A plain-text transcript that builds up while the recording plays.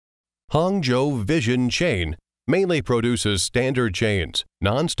Hangzhou Vision Chain mainly produces standard chains,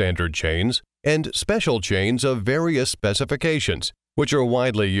 non-standard chains, and special chains of various specifications, which are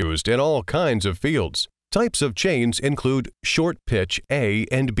widely used in all kinds of fields. Types of chains include short pitch A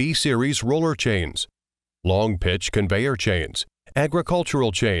and B series roller chains, long pitch conveyor chains,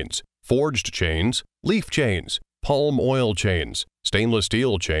 agricultural chains, forged chains, leaf chains, palm oil chains, stainless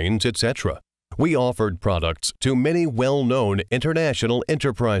steel chains, etc. We offered products to many well-known international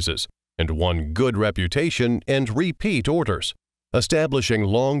enterprises and won good reputation and repeat orders. Establishing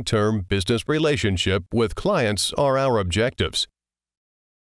long-term business relationship with clients are our objectives.